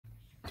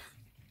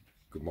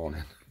Good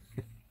morning.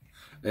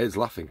 Ade's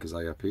laughing because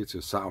I appear to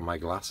have sat on my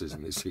glasses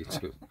and they seem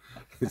to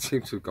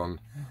have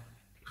gone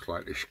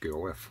slightly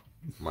skew off.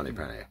 Money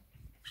penny,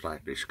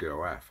 slightly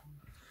skew off.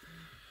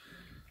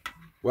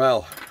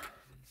 Well,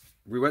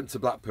 we went to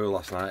Blackpool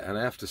last night, and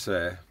I have to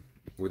say,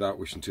 without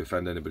wishing to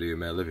offend anybody who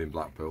may live in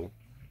Blackpool,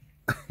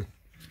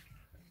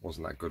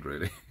 wasn't that good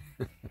really.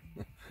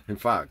 In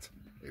fact,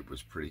 it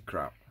was pretty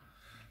crap.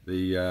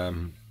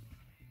 The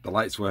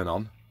lights weren't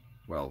on.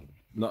 Well,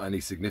 not any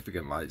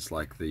significant lights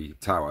like the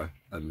tower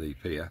and the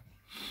pier.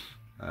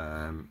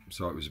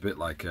 So it was a bit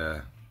like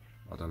a,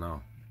 I don't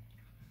know.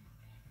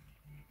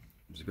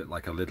 It was a bit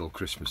like a little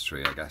Christmas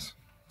tree, I guess.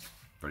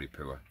 Very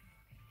poor.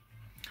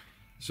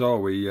 So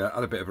we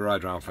had a bit of a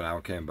ride around for an hour,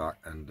 came back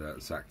and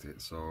sacked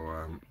it. So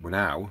we're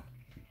now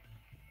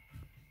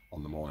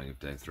on the morning of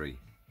day 3.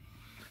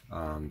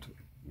 And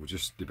we're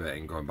just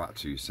debating going back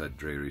to said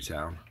dreary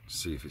town,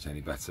 see if it's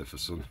any better for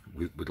sun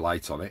with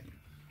light on it,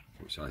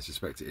 which I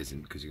suspect it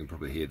isn't because you can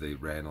probably hear the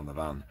rain on the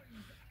van.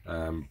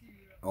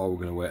 Or we're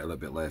going to wait a little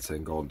bit later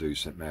and go and do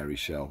St Mary's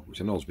Shell,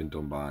 which I know has been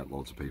done by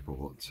loads of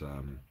people, but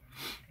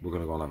we're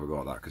going to go and have a go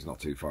at that because it's not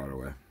too far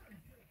away.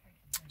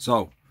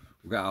 So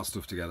we'll get our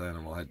stuff together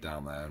and we'll head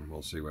down there and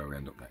we'll see where we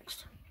end up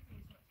next.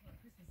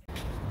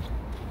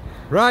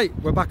 Right,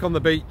 we're back on the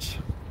beach.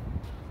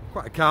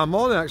 Quite a calm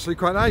morning actually,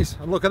 quite nice.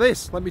 And look at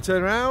this, let me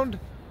turn around.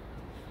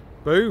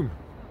 Boom.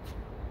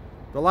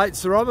 The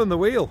lights are on the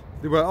wheel.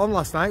 They were on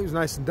last night, it was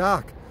nice and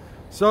dark.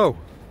 So,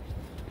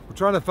 we're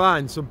trying to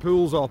find some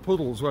pools or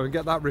puddles where we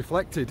get that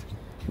reflected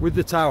with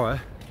the tower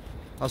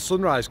as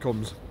sunrise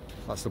comes.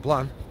 That's the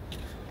plan.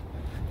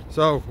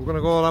 So, we're going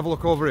to go and have a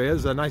look over here.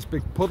 There's a nice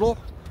big puddle.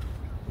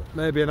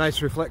 Maybe a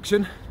nice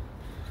reflection.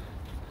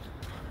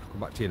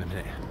 Come back to you in a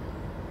minute.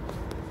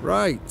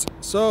 Right,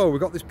 so we've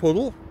got this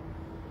puddle.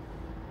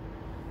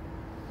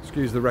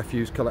 Excuse the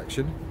refuse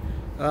collection.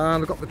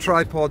 And I've got the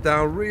tripod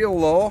down real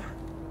low.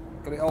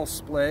 Got it all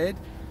splayed.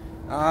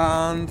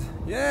 And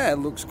yeah, it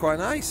looks quite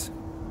nice.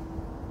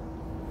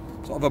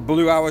 Sort of a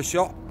blue hour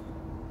shot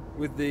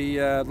with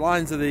the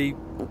lines of the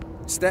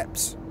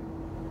steps,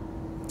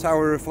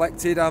 tower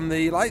reflected and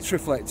the lights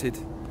reflected.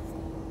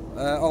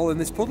 All in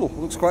this puddle.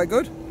 Looks quite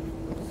good.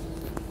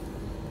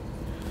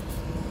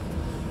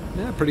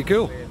 Yeah, pretty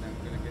cool.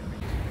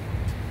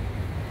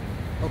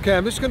 Okay,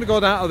 I'm just going to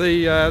go down to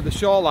the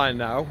shoreline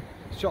now,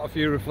 shot a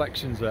few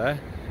reflections there,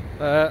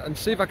 and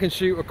see if I can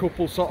shoot a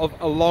couple sort of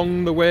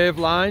along the wave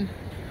line.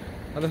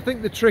 And I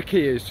think the trick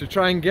here is to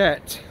try and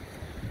get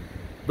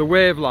the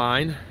wave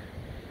line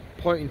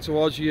pointing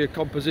towards your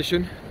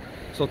composition,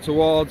 so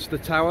towards the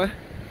tower.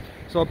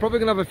 So I'm probably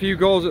going to have a few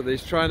goes at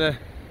this, trying to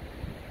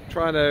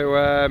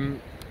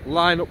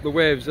line up the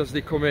waves as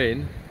they come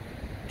in,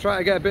 try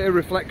to get a bit of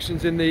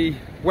reflections in the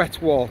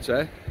wet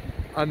water,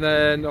 and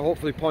then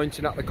hopefully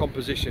pointing at the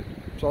composition.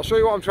 So I'll show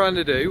you what I'm trying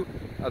to do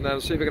and then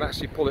I'll see if I can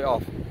actually pull it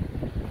off.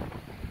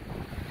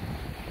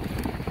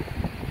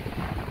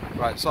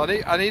 Right, so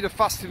I need a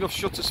fast enough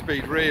shutter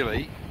speed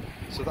really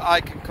so that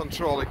I can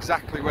control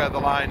exactly where the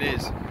line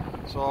is.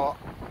 So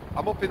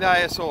I'm up in the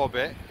ISO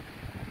bit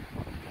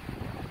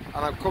and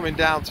I'm coming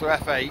down to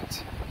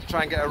f8 to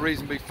try and get a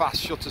reasonably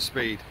fast shutter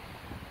speed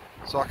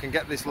so I can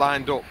get this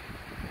lined up.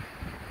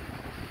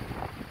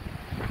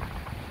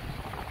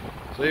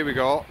 So here we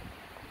go.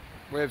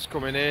 Waves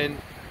coming in.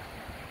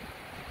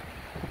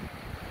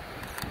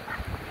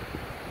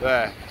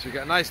 There, so you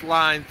get a nice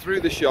line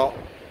through the shot,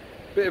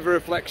 bit of a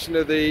reflection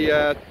of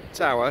the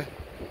tower.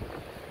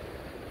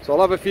 So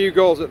I'll have a few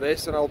goes at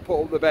this and I'll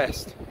put up the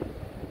best.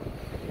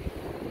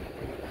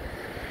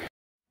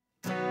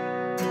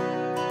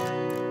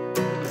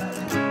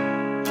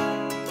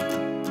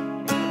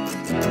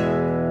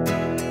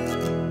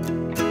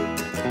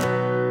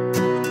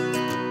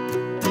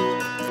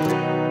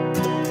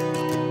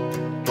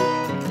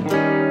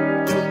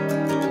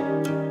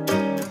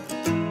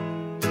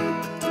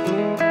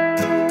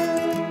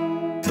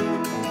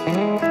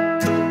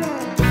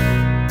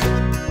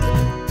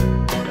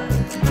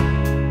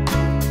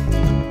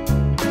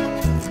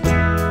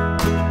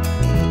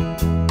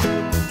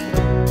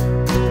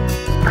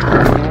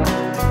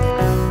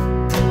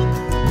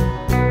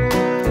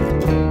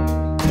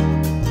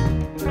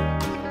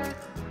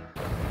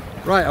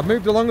 Right, I've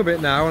moved along a bit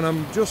now and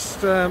I'm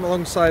just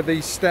alongside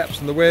these steps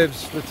and the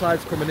waves, the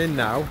tide's coming in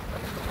now,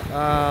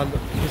 and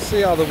you can see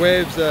how the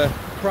waves are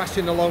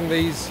crashing along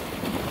these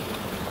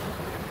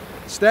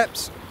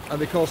steps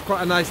and they cause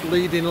quite a nice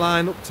leading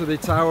line up to the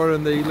tower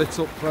and the lit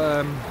up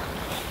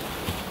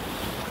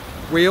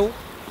wheel.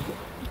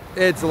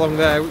 Ade's along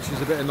there, which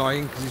is a bit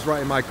annoying because he's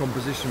right in my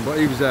composition, but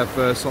he was there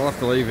first so I'll have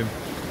to leave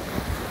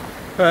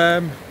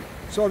him.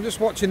 So I'm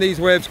just watching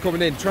these waves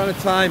coming in, trying to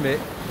time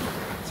it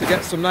to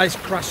get some nice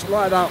crash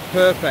like that,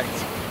 perfect.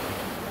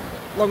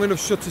 Long enough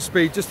shutter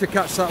speed just to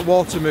catch that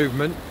water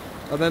movement,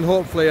 and then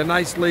hopefully a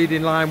nice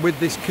leading line with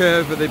this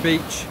curve of the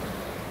beach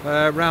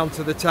round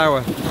to the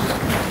tower.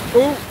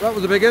 Oh, that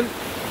was a big one.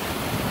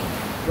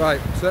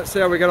 Right, so let's see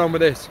how we get on with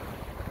this.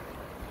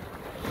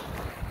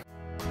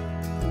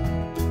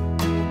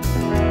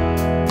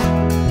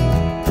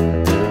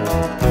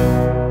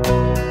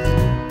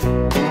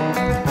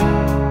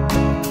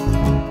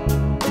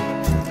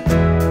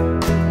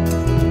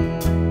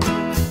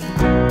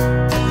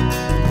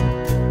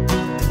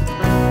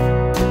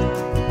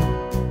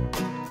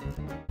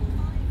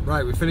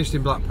 Right, we finished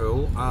in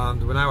Blackpool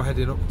and we're now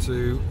heading up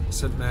to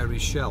St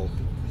Mary's Shell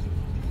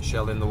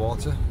in the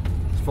water.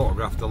 It's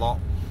photographed a lot.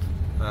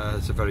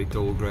 It's a very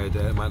dull grey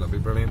day, it might not be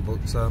brilliant, but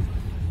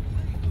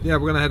yeah, we're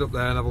going to head up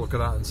there and have a look at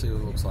that and see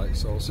what it looks like.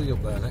 So I'll see you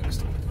up there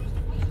next.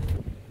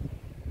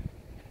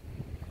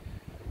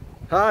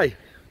 Hi,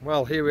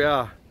 well here we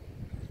are.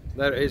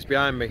 There it is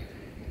behind me.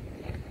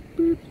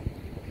 Boop.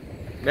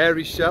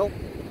 Mary's Shell.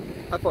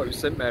 I thought it was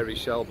St Mary's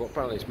Shell, but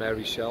apparently it's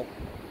Mary's Shell.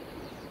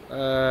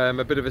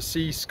 A bit of a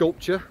sea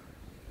sculpture.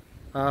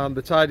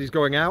 The tide is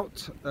going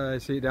out.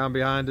 See it down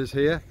behind us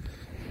here.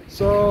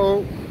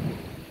 So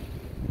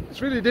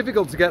it's really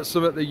difficult to get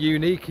something that's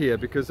unique here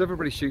because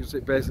everybody shoots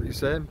it basically the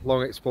same.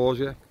 Long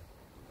exposure,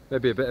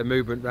 maybe a bit of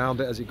movement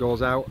around it as it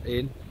goes out,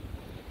 in.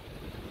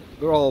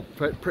 They're all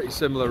pretty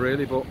similar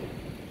really, but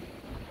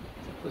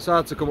it's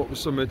hard to come up with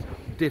something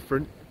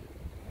different.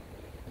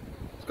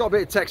 It's got a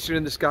bit of texture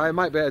in the sky. I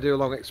might be able to do a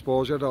long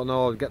exposure, I don't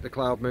know, get the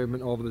cloud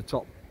movement over the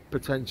top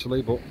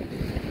potentially, but you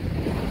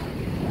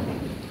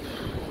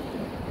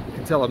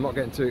can tell I'm not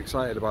getting too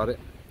excited about it.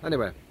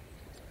 Anyway,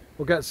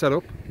 we'll get set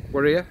up.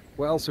 We're here.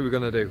 What else are we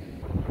going to do?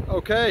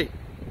 Okay,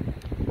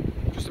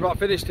 just about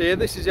finished here.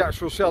 This is the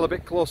actual shell a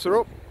bit closer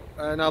up.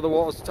 Now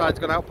the tide's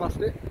gone out past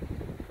it.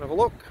 Have a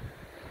look.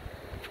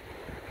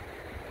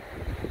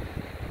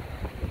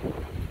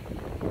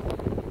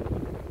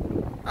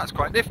 That's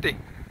quite nifty.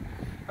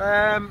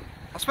 I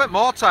spent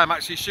more time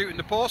actually shooting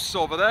the posts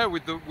over there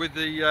with the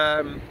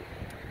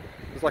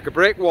there's like a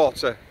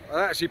breakwater.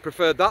 I actually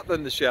preferred that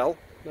than the shell.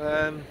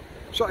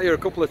 Shot here a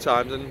couple of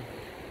times and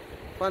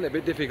find it a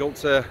bit difficult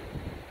to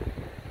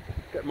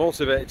get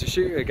motivated to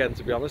shoot it again,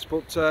 to be honest,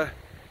 but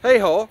hey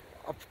ho,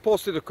 I've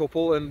posted a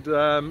couple and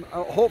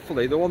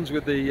hopefully the ones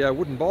with the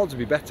wooden boards will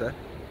be better,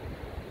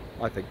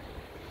 I think.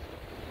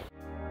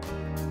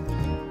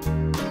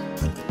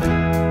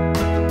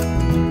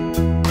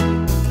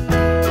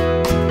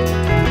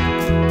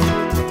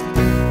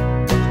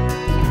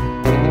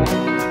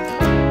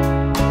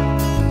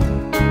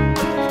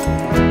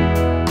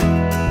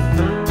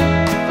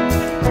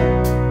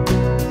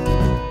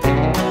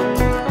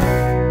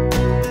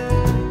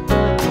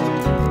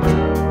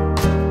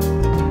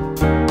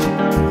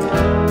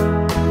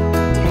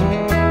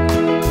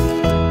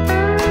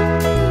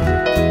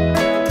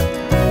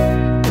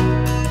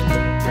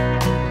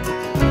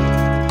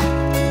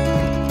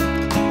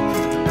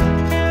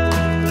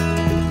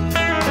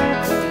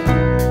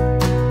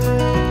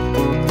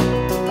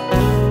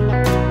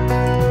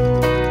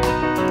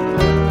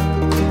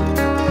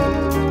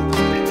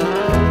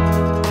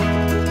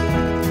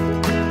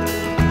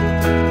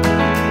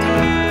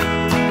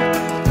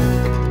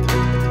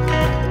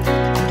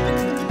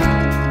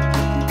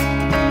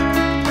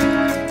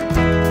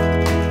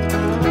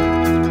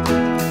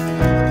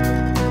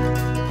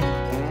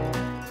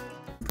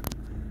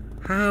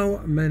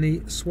 How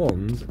many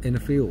swans in a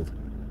field?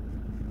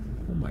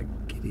 Oh my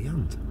giddy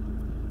aunt.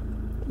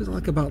 There's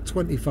like about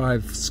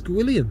 25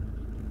 squillion.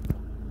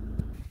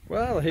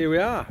 Well, here we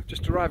are.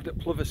 Just arrived at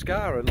Plover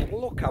and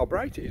look how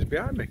bright it is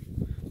behind me.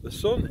 The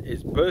sun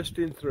is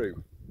bursting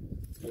through.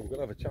 So we're going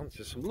to have a chance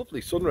of some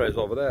lovely sun rays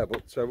over there,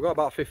 but we've got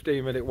about a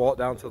 15-minute walk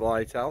down to the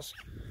lighthouse,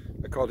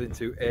 according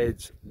to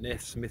Ade's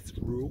Naismith's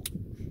rule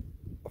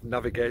of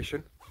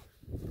navigation.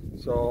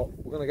 So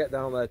we're going to get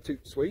down there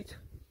toot sweet.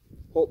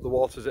 Hope the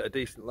water's at a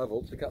decent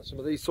level to catch some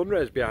of these sun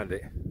rays behind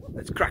it.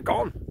 Let's crack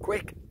on,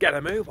 quick, get a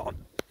move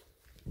on.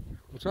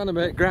 I'm trying to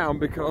make ground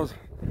because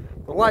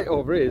the light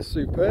over here is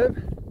superb,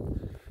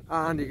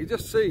 and you can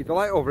just see the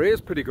light over here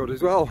is pretty good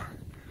as well,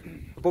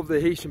 above the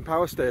Heysham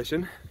power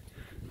station,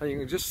 and you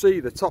can just see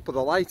the top of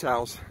the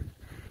lighthouse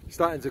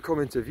starting to come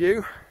into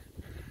view.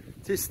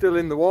 It is still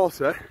in the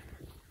water,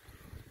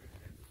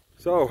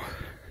 so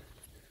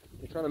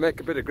I'm trying to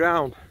make a bit of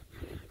ground.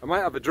 I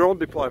might have a drone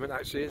deployment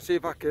actually and see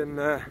if I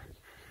can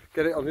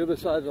get it on the other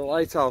side of the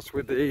lighthouse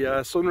with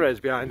the sun rays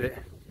behind it.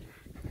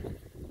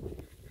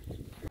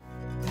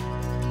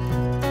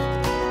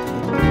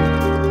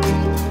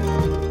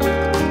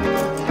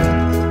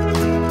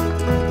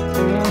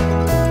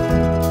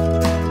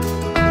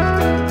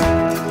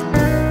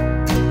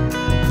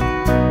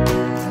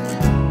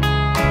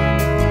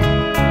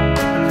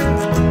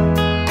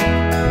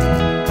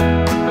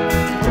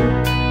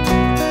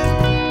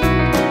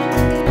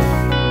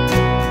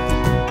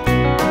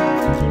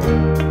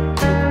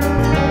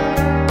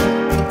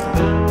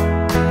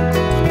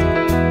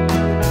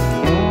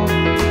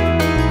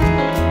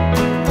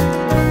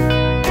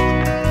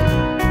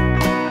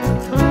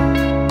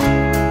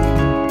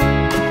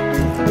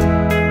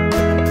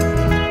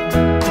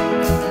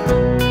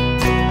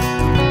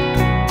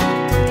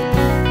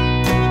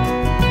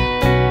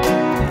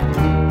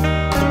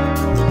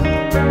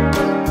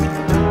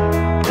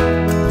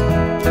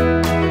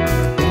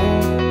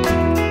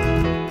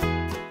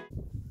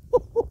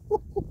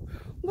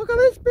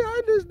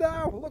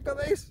 Look at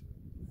this.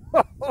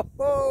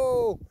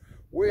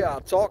 We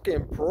are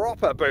talking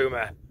proper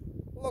boomer.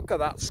 Look at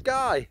that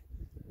sky.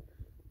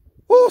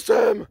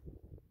 Awesome.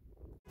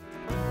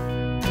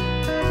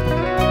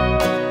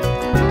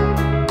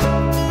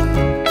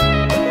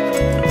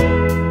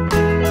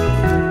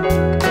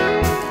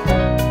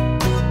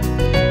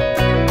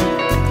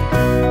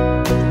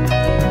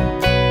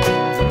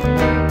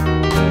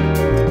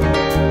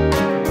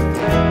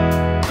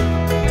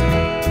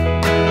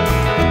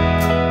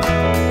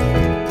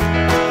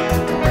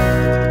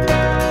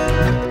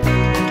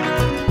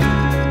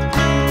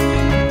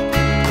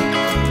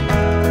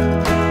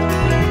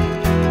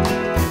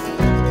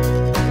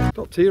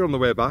 here on the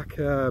way back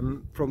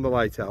from the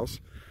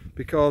lighthouse,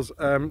 because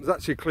there's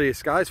actually clear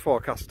skies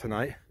forecast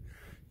tonight.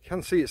 You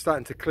can see it's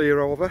starting to clear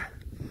over.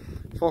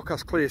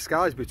 Forecast clear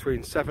skies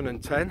between 7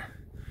 and 10.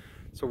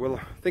 So we're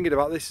thinking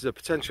about this as a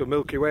potential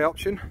Milky Way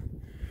option.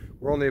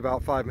 We're only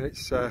about 5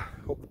 minutes up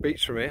the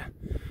beach from here.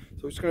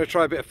 So we're just going to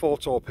try a bit of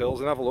photo pills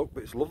and have a look.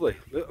 But it's lovely.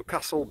 Little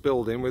castle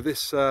building with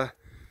this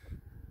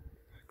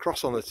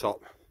cross on the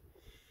top.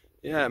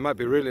 Yeah, it might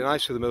be really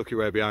nice with the Milky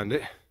Way behind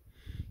it.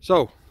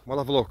 So we'll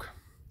have a look.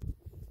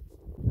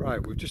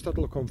 Right, we've just had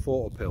a look on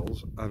photo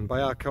pills, and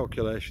by our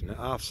calculation at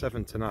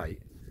 7:30 tonight,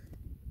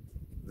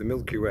 the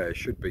Milky Way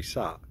should be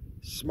sat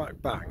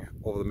smack bang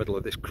over the middle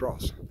of this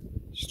cross,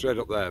 straight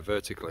up there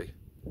vertically,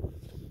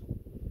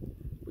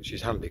 which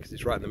is handy because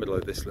it's right in the middle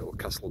of this little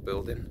castle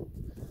building.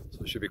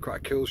 So it should be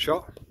quite a cool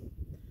shot.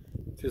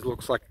 It just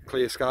looks like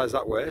clear skies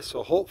that way,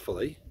 so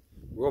hopefully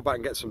we'll go back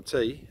and get some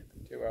tea.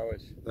 2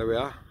 hours. There we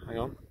are, hang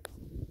on.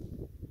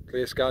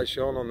 Clear skies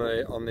shown on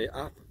the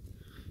app.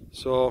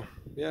 So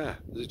yeah,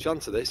 there's a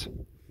chance of this.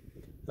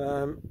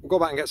 We'll go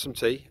back and get some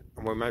tea,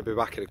 and we may be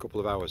back in a couple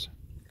of hours.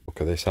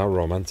 Look at this, how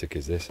romantic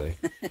is this, eh?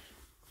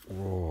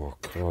 Oh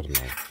God,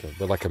 man.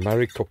 We're like a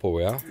married couple,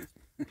 we are.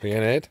 Me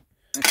and Ed.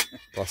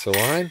 Glass of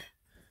wine.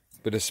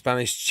 Bit of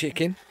Spanish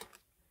chicken.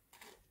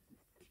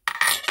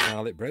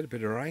 Garlic bread, a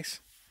bit of rice.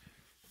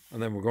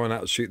 And then we're going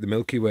out to shoot the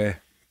Milky Way.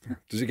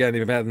 Does it get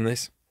any better than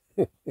this?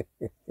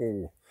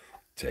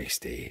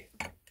 Tasty.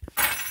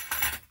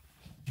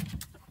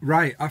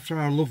 Right, after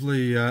our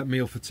lovely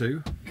meal for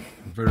two,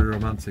 very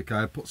romantic,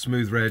 I put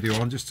smooth radio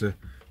on just to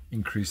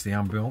increase the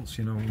ambience,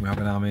 you know, when we're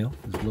having our meal.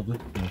 It's lovely.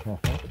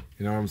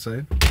 You know what I'm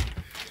saying?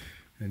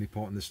 Any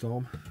port in the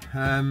storm.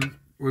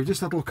 We've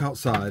just had a look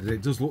outside, and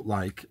it does look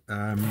like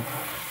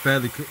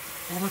fairly...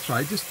 Oh, that's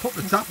right, just put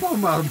the tap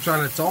on while I'm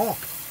trying to talk.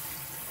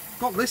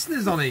 Got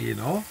listeners on here, you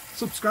know.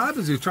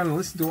 Subscribers who are trying to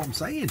listen to what I'm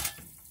saying.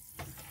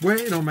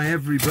 Waiting on my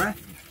every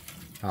breath.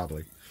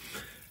 Hardly.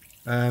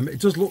 It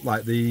does look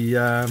like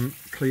the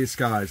clear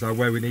skies are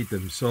where we need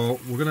them, so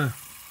we're going to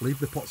leave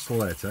the pots till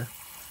later,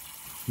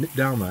 nip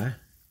down there,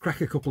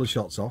 crack a couple of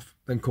shots off,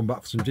 then come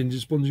back for some ginger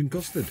sponge and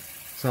custard.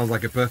 Sounds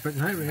like a perfect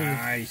night, really.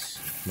 Nice.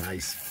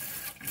 Nice.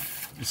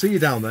 I'll see you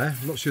down there.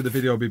 I'm not sure the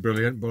video will be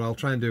brilliant, but I'll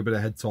try and do a bit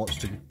of head torch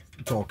to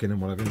talking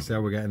and whatever and see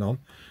how we're getting on,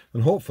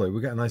 and hopefully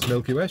we'll get a nice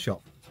Milky Way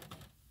shot.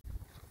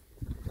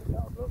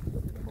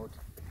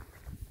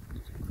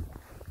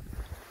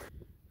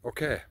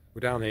 Okay,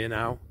 we're down here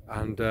now,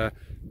 and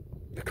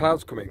the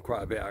clouds come in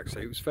quite a bit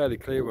actually. It was fairly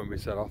clear when we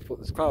set off, but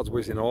there's clouds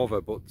whizzing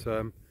over, but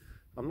I'm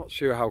not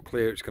sure how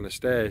clear it's going to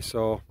stay,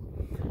 so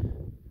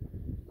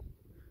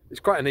it's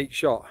quite a neat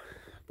shot,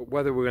 but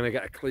whether we're going to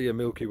get a clear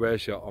Milky Way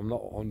shot, I'm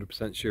not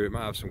 100% sure. It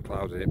might have some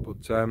cloud in it,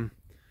 but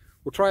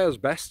we'll try our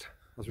best,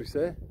 as we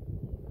say,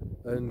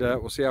 and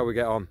we'll see how we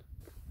get on.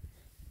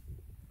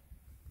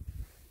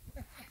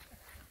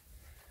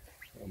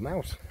 A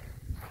mouse,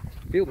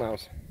 field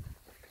mouse.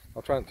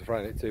 I'll try not to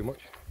frighten it too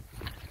much.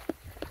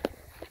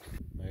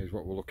 Here's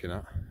what we're looking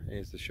at.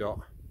 Here's the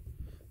shot.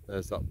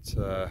 There's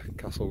that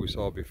castle we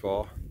saw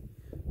before,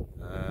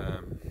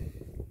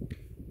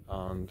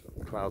 and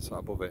the clouds sat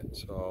above it.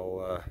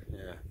 So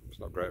yeah, it's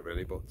not great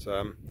really, but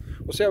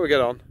we'll see how we get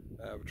on.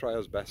 We'll try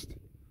our best.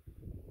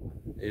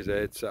 Here's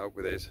Ade set up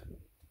with his.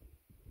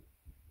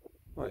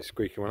 Oh, he's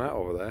squeaking one out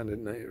over there,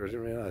 didn't he? I didn't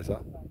realise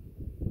that.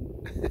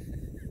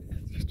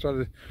 Just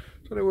trying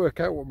to work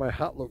out what my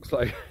hat looks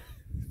like.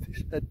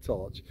 This head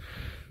torch.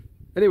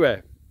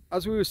 Anyway,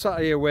 as we were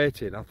sat here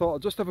waiting, I thought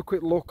I'd just have a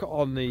quick look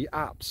on the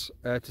apps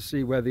to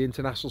see where the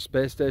International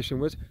Space Station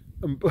was.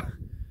 And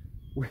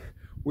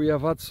we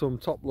have had some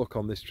top luck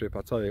on this trip,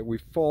 I tell you.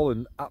 We've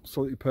fallen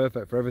absolutely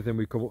perfect for everything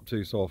we've come up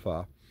to so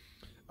far.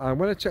 And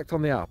when I checked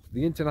on the app,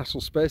 the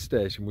International Space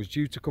Station was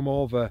due to come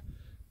over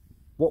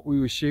what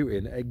we were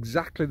shooting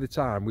exactly the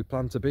time we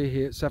planned to be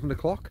here at 7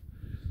 o'clock.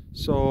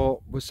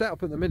 So we're set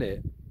up at the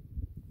minute,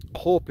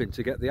 hoping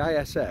to get the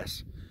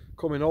ISS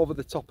coming over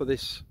the top of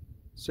this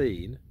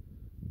scene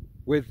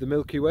with the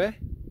Milky Way.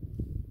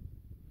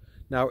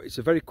 Now it's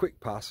a very quick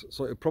pass,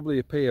 so it'll probably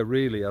appear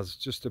really as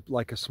just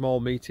like a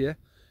small meteor,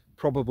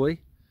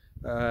 probably.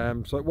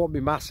 So it won't be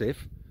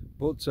massive,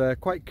 but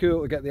quite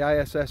cool to get the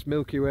ISS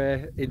Milky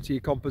Way into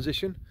your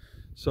composition.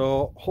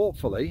 So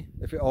hopefully,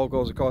 if it all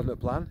goes according to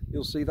plan,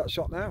 you'll see that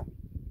shot now.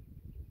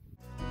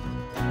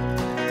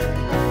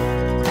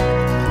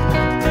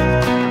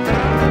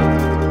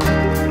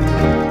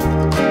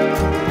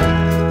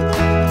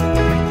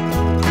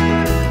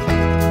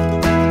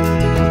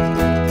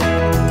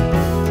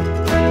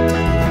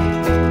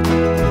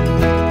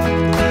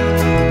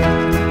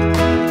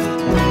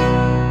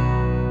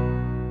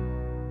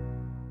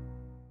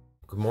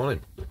 Good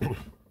morning,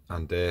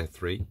 and day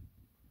 3.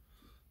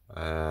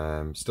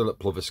 Still at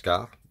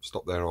Ploverscar.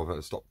 Stopped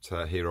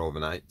here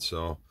overnight,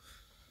 so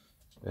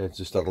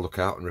just had a look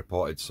out and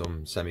reported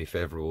some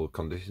semi-favourable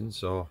conditions.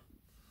 So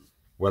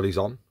welly's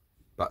on,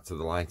 back to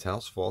the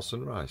lighthouse for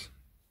sunrise,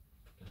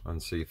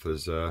 and see if we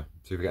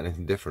get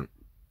anything different.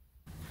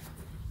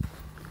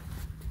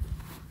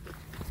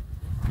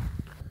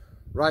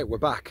 Right, we're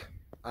back.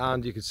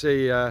 and you can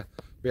see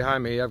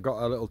behind me I've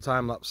got a little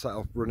time-lapse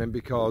setup running,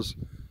 because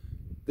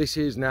this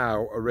is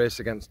now a race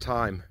against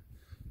time.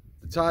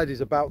 The tide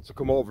is about to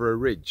come over a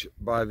ridge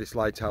by this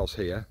lighthouse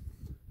here,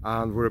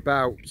 and we're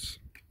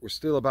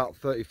still about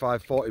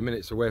 35-40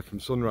 minutes away from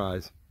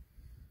sunrise.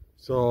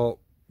 So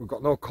we've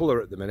got no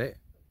colour at the minute,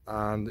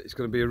 and it's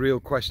going to be a real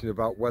question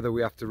about whether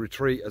we have to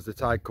retreat as the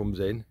tide comes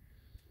in,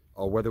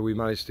 or whether we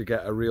manage to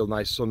get a real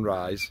nice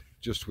sunrise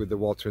just with the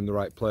water in the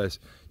right place.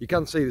 You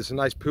can see there's some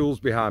nice pools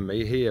behind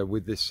me here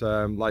with this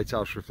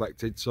lighthouse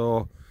reflected,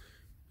 so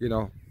you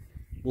know,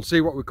 we'll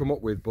see what we come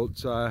up with.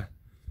 But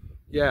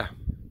yeah,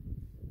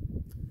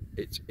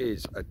 it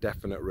is a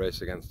definite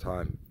race against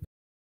time.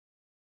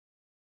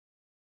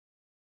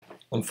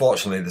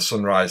 Unfortunately, the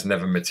sunrise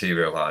never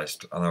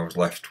materialised, and I was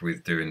left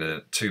with doing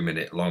a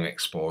 2-minute long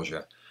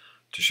exposure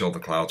to show the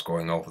clouds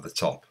going over the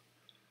top.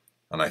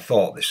 And I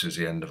thought this was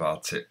the end of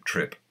our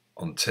trip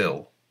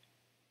until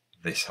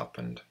this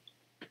happened.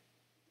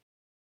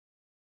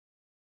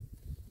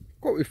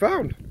 What we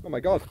found? Oh my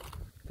god,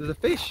 there's a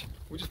fish.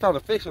 We just found a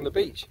fish on the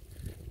beach,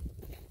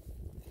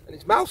 and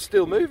its mouth's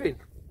still moving.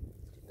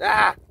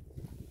 Ah!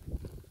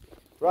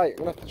 Right, I'm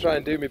gonna have to try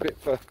and do my bit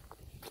for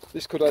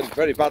this. Could end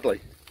very badly.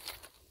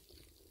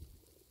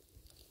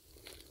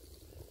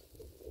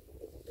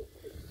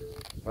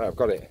 Right, I've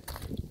got it.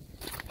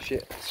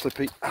 Shit,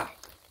 slippy. Ah,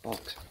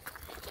 bollocks.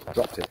 I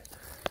dropped it.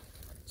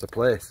 It's a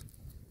place.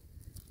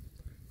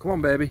 Come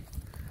on, baby.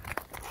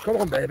 Come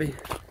on, baby.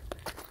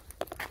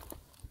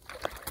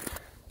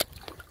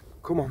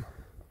 Come on.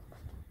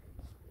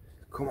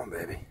 Come on,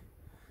 baby.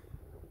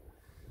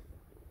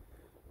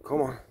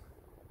 Come on.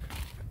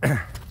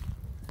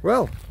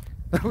 Well,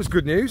 that was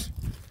good news.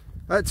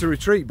 I had to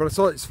retreat, but I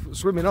saw it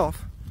swimming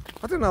off.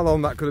 I don't know how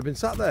long that could have been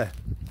sat there.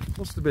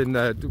 Must have been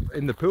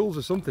in the pools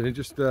or something. It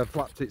just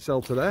flapped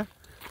itself to there.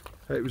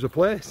 It was a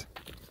place.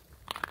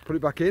 Put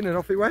it back in and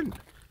off it went.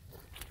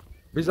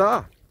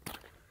 Bizarre.